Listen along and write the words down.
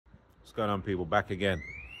What's going on, people? Back again.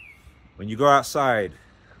 When you go outside,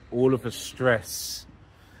 all of the stress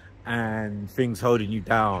and things holding you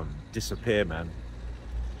down disappear, man.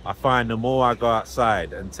 I find the more I go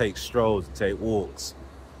outside and take strolls and take walks,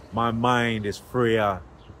 my mind is freer.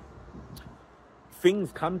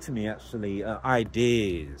 Things come to me, actually,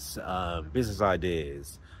 ideas, business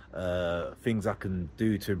ideas, things I can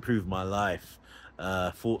do to improve my life,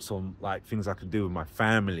 thoughts on like things I can do with my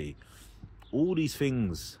family. All these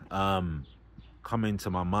things come into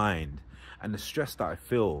my mind, and the stress that I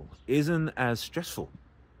feel isn't as stressful,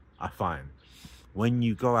 I find, when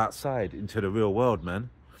you go outside into the real world, man.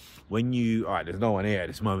 When you, all right, there's no one here at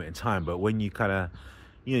this moment in time, but when you kind of,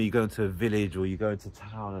 you know, you go into a village or you go into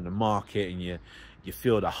town and the market and you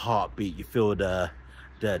feel the heartbeat, you feel the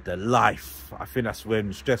life, I think that's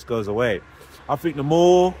when stress goes away. I think the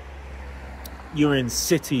more you're in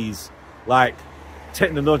cities, like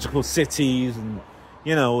technological cities, and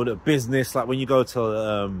you know, the business, like when you go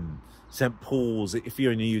to St. Paul's, if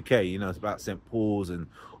you're in the UK, you know, it's about St. Paul's and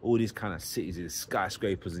all these kind of cities, these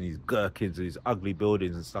skyscrapers and these gherkins, these ugly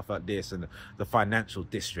buildings and stuff like this, and the financial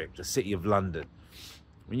district, the city of London.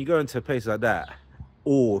 When you go into a place like that,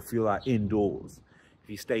 or if you're like indoors, if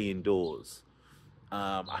you stay indoors,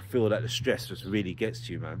 I feel that the stress just really gets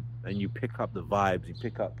to you, man. And you pick up the vibes, you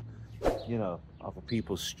pick up, you know, other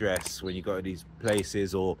people's stress when you go to these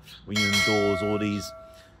places, or when you're indoors, all these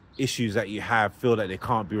issues that you have feel that they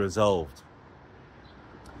can't be resolved.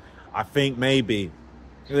 I think maybe,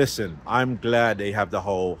 listen, I'm glad they have the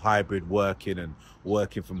whole hybrid working and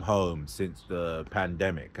working from home since the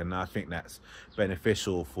pandemic, and I think that's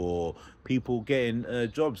beneficial for people getting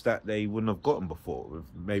jobs that they wouldn't have gotten before,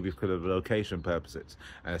 maybe because of location purposes,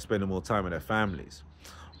 and spending more time with their families.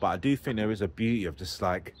 But I do think there is a beauty of just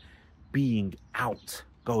like being out,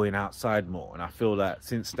 going outside more. And I feel that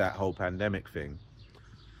since that whole pandemic thing,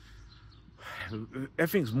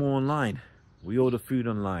 everything's more online. We order food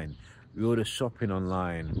online, we order shopping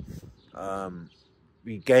online,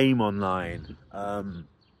 we game online,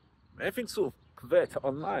 everything's sort of converted to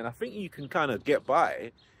online. I think you can kind of get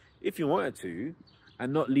by if you wanted to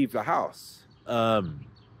and not leave the house,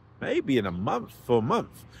 maybe in a month, for a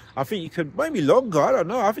month. I think you can, maybe longer, I don't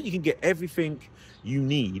know. I think you can get everything you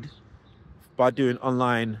need by doing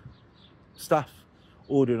online stuff,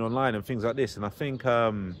 ordering online and things like this. And I think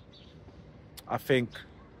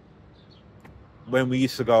when we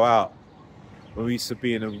used to go out, when we used to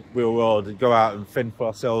be in the real world and go out and fend for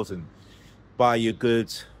ourselves and buy your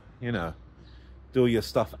goods, you know, do your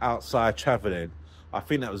stuff outside, traveling, I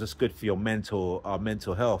think that was just good for our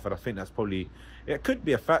mental health. And I think that's probably, it could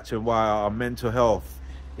be a factor in why our mental health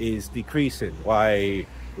is decreasing, why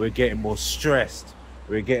we're getting more stressed,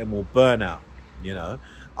 we're getting more burnout, you know.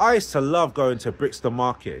 I used to love going to Brixton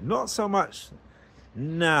Market, not so much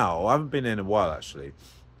now, I haven't been in a while actually,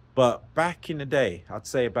 but back in the day, I'd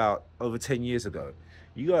say about over 10 years ago,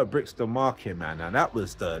 you go to Brixton Market, man, and that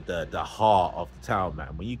was the heart of the town,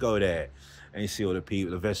 man. When you go there and you see all the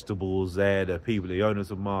people, the vegetables there, the people, the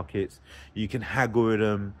owners of markets, you can haggle with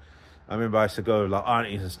them. I remember I used to go like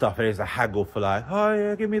aunties and stuff, and there's a haggle for like, oh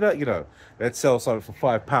yeah, give me that, you know. They'd sell something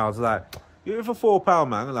for £5, like, give it for £4,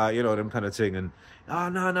 man, like, you know, them kind of thing. And oh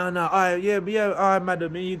no, yeah, all right,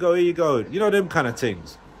 madam, here you go, you know, them kind of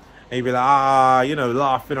things. And you'd be like, you know,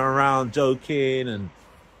 laughing around, joking, and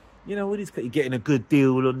you know, all these, you're getting a good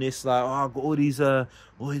deal on this, like, oh, I've got all these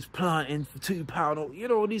planting for £2, or, you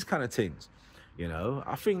know, all these kind of things. You know,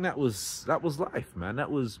 I think that was life, man. It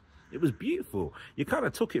was beautiful. You kind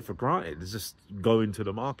of took it for granted, it's just going to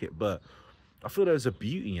the market, but I feel there's a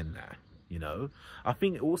beauty in that, you know. I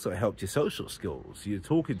think it also helped your social skills. You're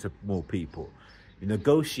talking to more people, you're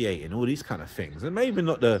negotiating, all these kind of things. And maybe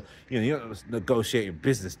not the, you know, you're not negotiating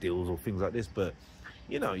business deals or things like this, but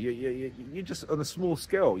you know, you're just on a small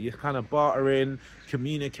scale. You're kind of bartering,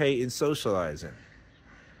 communicating, socializing.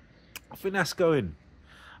 I think that's going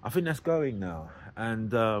now.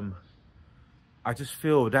 And I just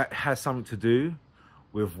feel that has something to do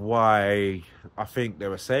with why I think they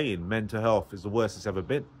were saying mental health is the worst it's ever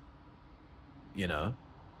been. You know,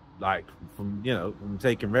 like from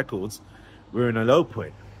taking records, we're in a low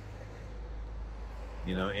point,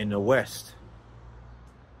 you know, in the West.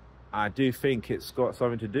 I do think it's got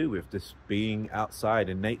something to do with this being outside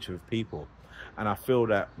in nature of people. And I feel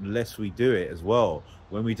that unless we do it as well,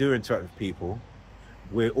 when we do interact with people,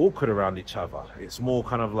 we're awkward around each other. It's more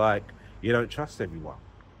kind of like, you don't trust everyone.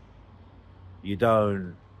 You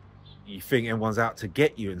think everyone's out to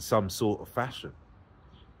get you in some sort of fashion.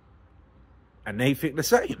 And they think the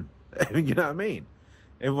same. You know what I mean?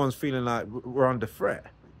 Everyone's feeling like we're under threat.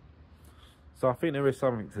 So I think there is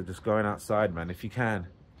something to just going outside, man. If you can,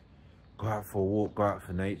 Go out for a walk, go out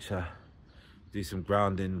for nature, do some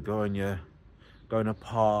grounding, go in a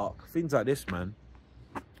park, things like this, man.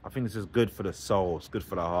 I think this is good for the soul, it's good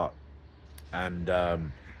for the heart. And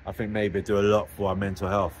I think maybe do a lot for our mental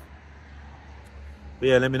health. But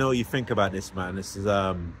yeah, let me know what you think about this, man. This is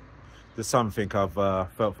something I've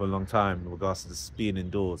felt for a long time in regards to this being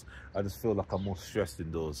indoors. I just feel like I'm more stressed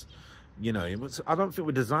indoors. You know, I don't think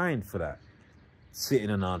we're designed for that.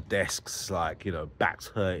 Sitting on our desks, like, you know, backs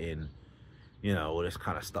hurting, you know, all this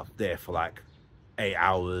kind of stuff there for like 8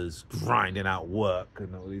 hours, grinding out work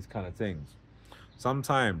and all these kind of things.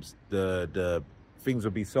 Sometimes the things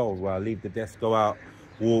will be solved where I leave the desk, go out,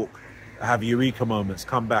 walk, have eureka moments,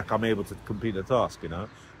 come back, I'm able to complete the task, you know,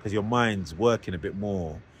 because your mind's working a bit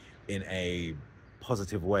more in a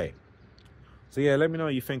positive way. So yeah, let me know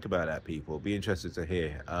what you think about that, people. Be interested to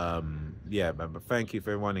hear. Yeah, man, but thank you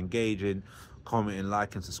for everyone engaging, commenting,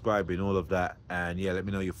 liking, subscribing, all of that. And yeah, let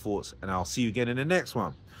me know your thoughts, and I'll see you again in the next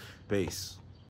one. Peace.